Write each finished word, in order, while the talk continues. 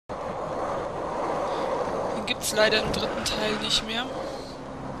gibt es leider im dritten Teil nicht mehr.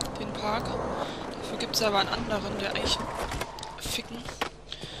 Den Park. Dafür gibt es aber einen anderen, der eigentlich ficken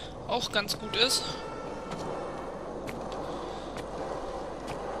auch ganz gut ist.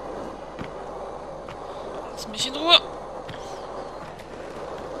 Lass mich in Ruhe.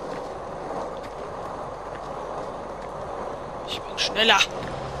 Ich bin schneller.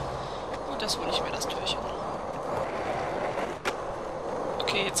 Und das hole ich mir, das Türchen.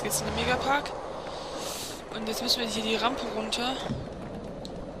 Okay, jetzt geht's in den Megapark. Und jetzt müssen wir hier die Rampe runter.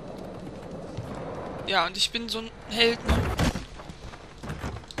 Ja, und ich bin so ein Held, ne?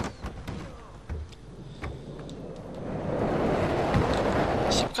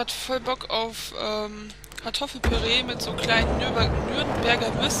 Ich hab grad voll Bock auf Kartoffelpüree mit so kleinen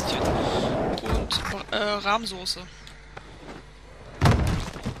Nürnberger Würstchen und Rahmsoße.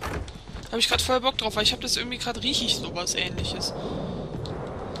 Habe ich gerade voll Bock drauf, weil ich habe das irgendwie gerade rieche ich sowas Ähnliches.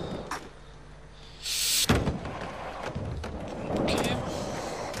 Okay.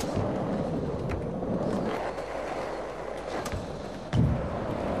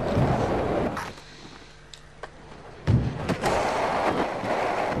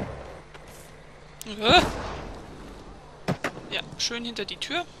 Ja, schön hinter die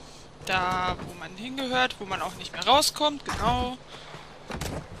Tür. Da, wo man hingehört, wo man auch nicht mehr rauskommt, genau.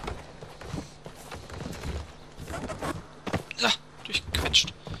 So,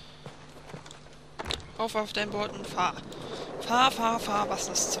 durchgequetscht. Rauf auf dein Board und fahr. Fahr, fahr, fahr, was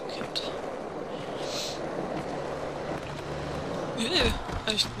das Zeug gibt.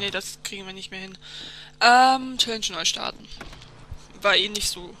 Nee, das kriegen wir nicht mehr hin. Challenge neu starten. War eh nicht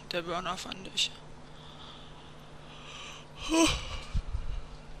so der Burner, fand ich.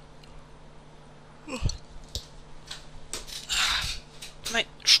 Mein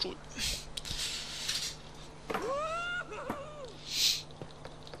Stuhl.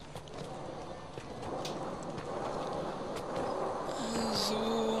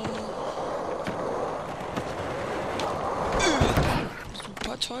 So.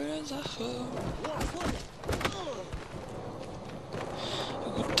 Super tolle Sache.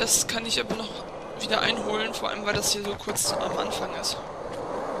 Gut, das kann ich aber noch wieder einholen, vor allem weil das hier so kurz am Anfang ist.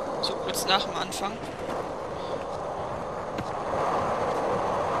 So kurz nach dem Anfang.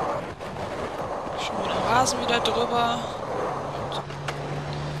 Schon den Rasen wieder drüber.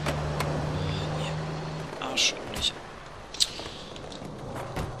 Und Arsch nicht.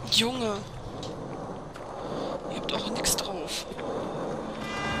 Junge. Ihr habt auch nichts drauf.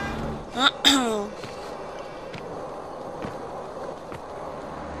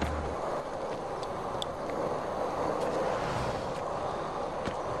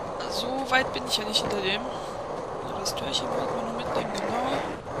 So weit bin ich ja nicht hinter dem. Also das Türchen wollten wir nur mitnehmen, genau.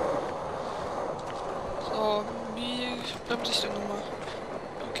 So, wie bremse ich denn nochmal?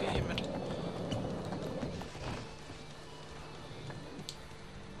 Okay, hiermit.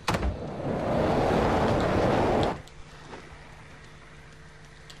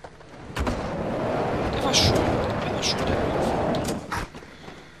 Der war schön. Der war schön, der Move.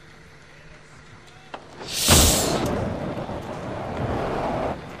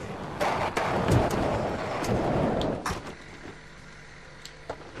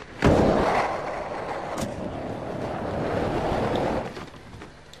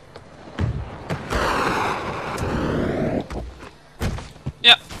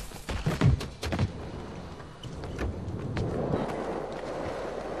 Ja.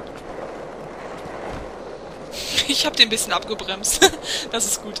 Ich habe den ein bisschen abgebremst. Das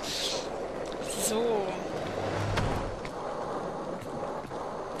ist gut. So.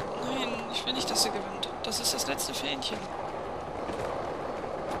 Nein, ich will nicht, dass er gewinnt. Das ist das letzte Fähnchen.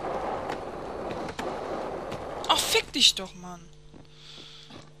 Ach, fick dich doch, Mann.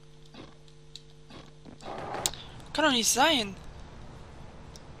 Kann doch nicht sein.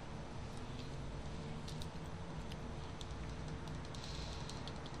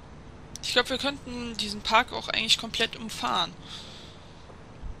 Ich glaube, wir könnten diesen Park auch eigentlich komplett umfahren.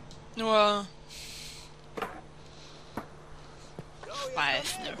 Nur... Ich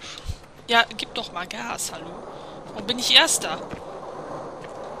weiß nicht. Ja, gib doch mal Gas, hallo. Warum bin ich Erster?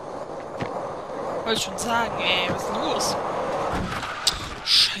 Wollte schon sagen, ey, was ist los?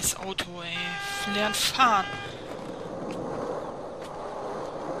 Scheiß Auto, ey. Lernt fahren.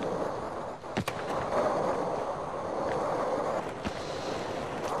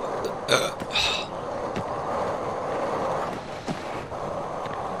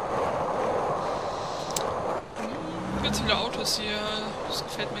 Ganz viele Autos hier. Das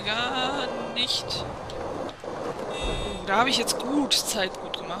gefällt mir gar nicht. Oh, da habe ich jetzt gut Zeit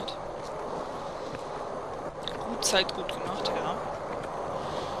gut gemacht. Gut Zeit gut gemacht, ja.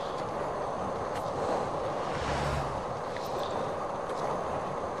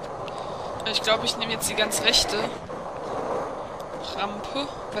 Ich glaube, ich nehme jetzt die ganz rechte Rampe,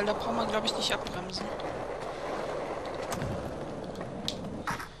 weil da braucht man, glaube ich, nicht abbremsen.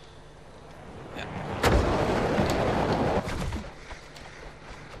 Ja.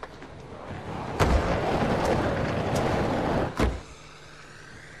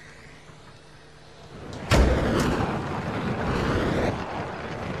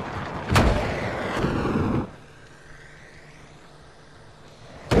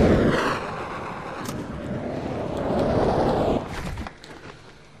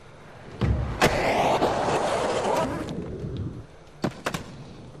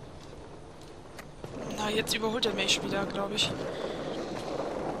 Jetzt überholt er mich wieder, glaube ich.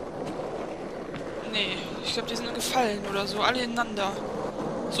 Nee, ich glaube, die sind gefallen oder so. Alle ineinander.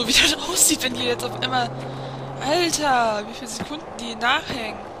 So wie das aussieht, wenn die jetzt auf einmal... Alter, wie viele Sekunden die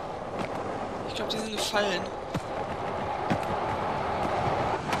nachhängen. Ich glaube, die sind gefallen.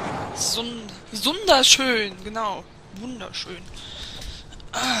 Wunderschön, genau. Wunderschön.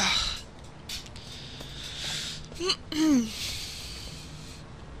 Ach.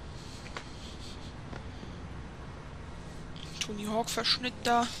 Tony Hawk-Verschnitt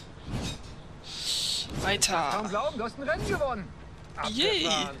da. Weiter. Kaum glauben, du hast ein Rennen gewonnen. Yay.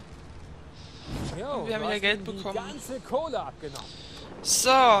 Jo, Wir haben wieder Geld bekommen. Die ganze Kohle abgenommen.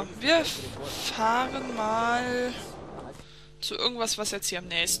 So, wir fahren mal zu irgendwas, was jetzt hier am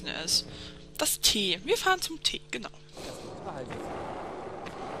nächsten ist. Das Tee. Wir fahren zum Tee, genau.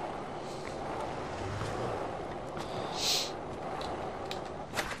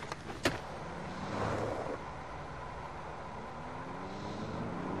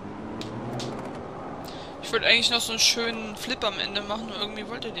 Ich wollte eigentlich noch so einen schönen Flip am Ende machen, nur irgendwie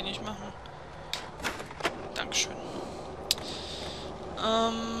wollte er den nicht machen. Dankeschön.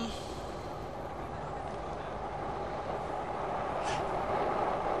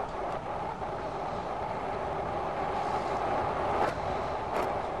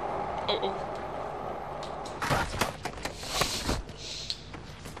 Oh oh.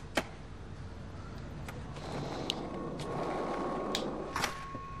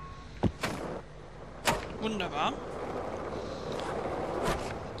 Wunderbar.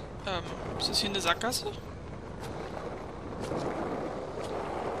 Ist das hier eine Sackgasse?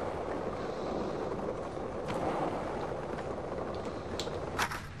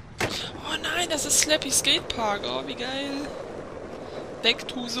 Oh nein, das ist Slappy Skatepark. Oh, wie geil. Back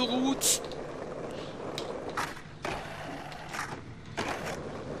to the roots.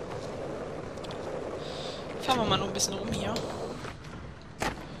 Fahren wir mal noch ein bisschen rum hier.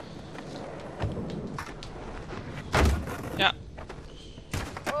 Ja.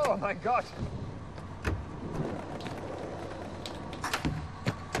 Oh mein Gott.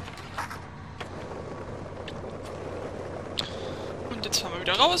 Und jetzt fahren wir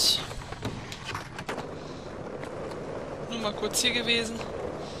wieder raus. Nur mal kurz hier gewesen.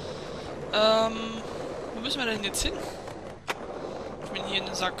 Wo müssen wir denn jetzt hin? Wenn hier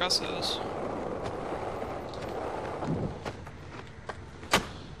eine Sackgasse ist.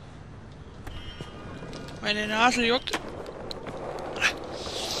 Meine Nase juckt.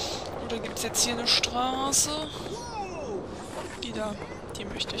 Oder gibt es jetzt hier eine Straße? Die da. Die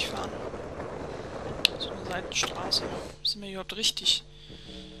möchte ich fahren. So eine Seitenstraße. Sind wir überhaupt richtig?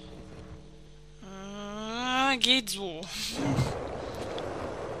 Geht so.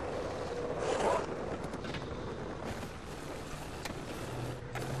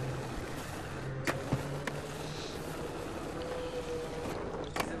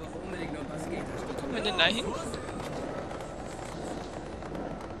 Wo kommen wir denn da hin?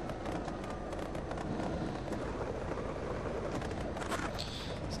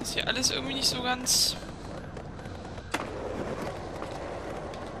 Das ist hier alles irgendwie nicht so ganz...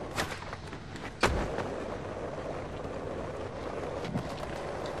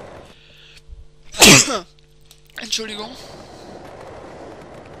 Entschuldigung.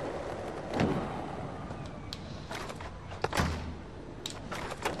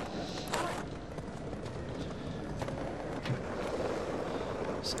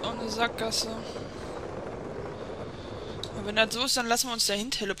 Ist auch eine Sackgasse. Aber wenn das so ist, dann lassen wir uns dahin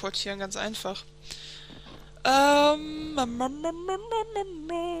teleportieren, ganz einfach.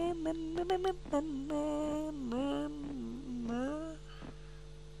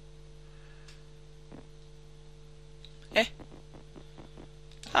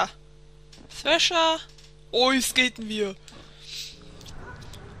 Fäscher. Oh, jetzt skaten wir.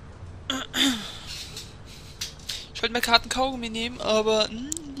 Ich wollte mir gerade einen Kaugummi nehmen, aber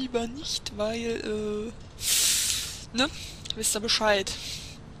lieber nicht, weil, ne? Wisst ihr Bescheid.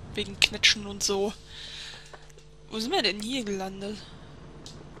 Wegen Knetschen und so. Wo sind wir denn hier gelandet?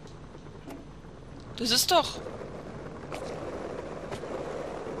 Das ist doch...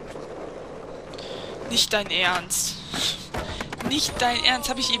 Nicht dein Ernst. Nicht dein Ernst.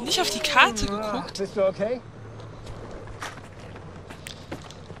 Habe ich eben nicht auf die Karte geguckt? Bist du okay?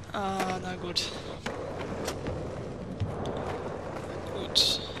 Ah, na gut.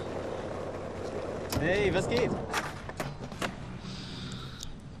 Gut. Hey, was geht?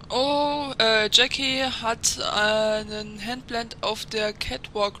 Oh, Jackie hat einen Handblend auf der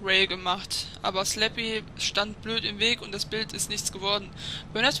Catwalk Rail gemacht, aber Slappy stand blöd im Weg und das Bild ist nichts geworden.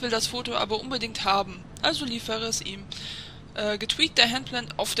 Burnett will das Foto aber unbedingt haben, also liefere es ihm. Getweakter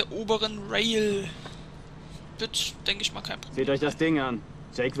Handblend auf der oberen Rail. Wird, denke ich mal, kein Problem. Seht euch das Ding an.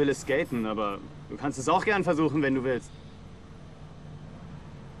 Jake will es skaten, aber du kannst es auch gern versuchen, wenn du willst.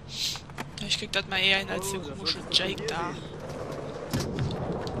 Ich krieg das mal eher hin als der komische Jake da.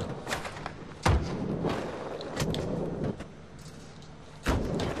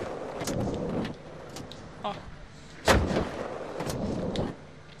 Oh.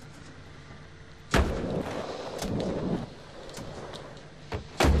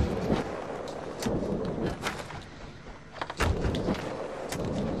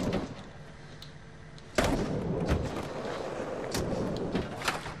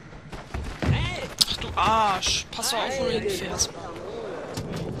 Ach du Arsch. Pass doch auf, wo du hinfährst.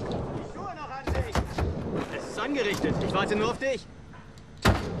 Schuhe noch an dich! Es ist angerichtet. Ich warte nur auf dich.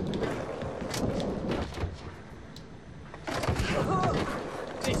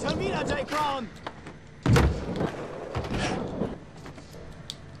 Nicht schon wieder, Jake Brown!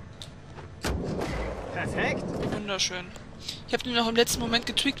 Perfekt! Wunderschön. Ich habe den noch im letzten Moment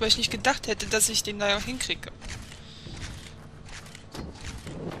getweakt, weil ich nicht gedacht hätte, dass ich den da hinkriege.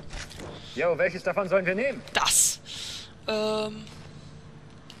 Jo, welches davon sollen wir nehmen? Das. Ja,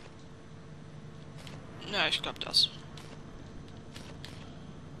 ich glaube das.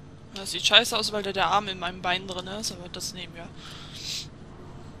 Das sieht scheiße aus, weil da der Arm in meinem Bein drin ist, aber das nehmen wir.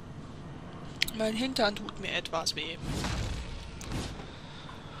 Mein Hintern tut mir etwas weh.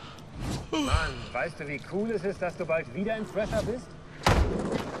 Mann, weißt du, wie cool es ist, dass du bald wieder im Fresher bist?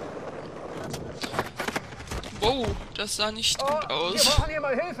 Wow, das sah nicht gut Wir aus. brauchen hier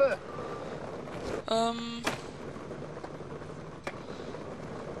mal Hilfe!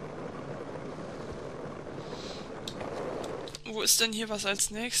 Wo ist denn hier was als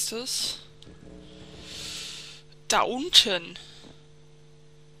nächstes? Da unten.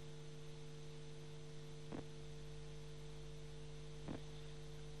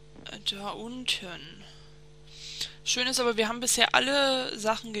 Da unten. Schön ist aber, wir haben bisher alle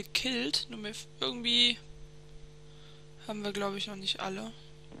Sachen gekillt. Nur irgendwie haben wir, glaube ich, noch nicht alle.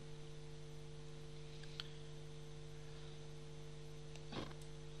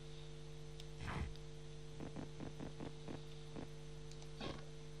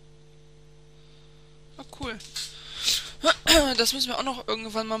 Ah, cool. Das müssen wir auch noch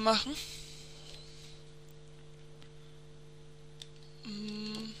irgendwann mal machen.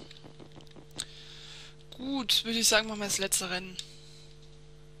 Gut, würde ich sagen, machen wir das letzte Rennen.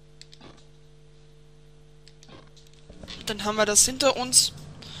 Dann haben wir das hinter uns.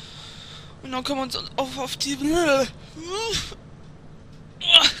 Und dann können wir uns auf die...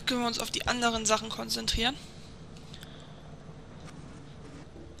 Können wir uns auf die anderen Sachen konzentrieren.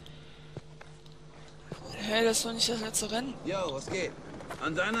 Hey, das ist doch nicht das letzte Rennen. Jo, was geht?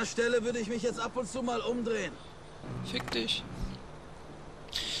 An deiner Stelle würde ich mich jetzt ab und zu mal umdrehen. Fick dich.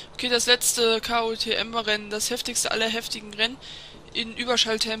 Okay, das letzte KOTM-Rennen, das heftigste aller heftigen Rennen, in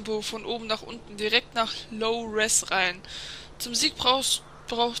Überschalltempo von oben nach unten, direkt nach Low Res rein. Zum Sieg braucht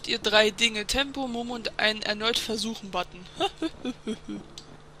ihr 3 Dinge: Tempo, Mumm und einen erneut Versuchen-Button.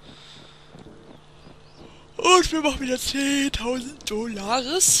 Und wir machen wieder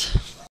 $10.000.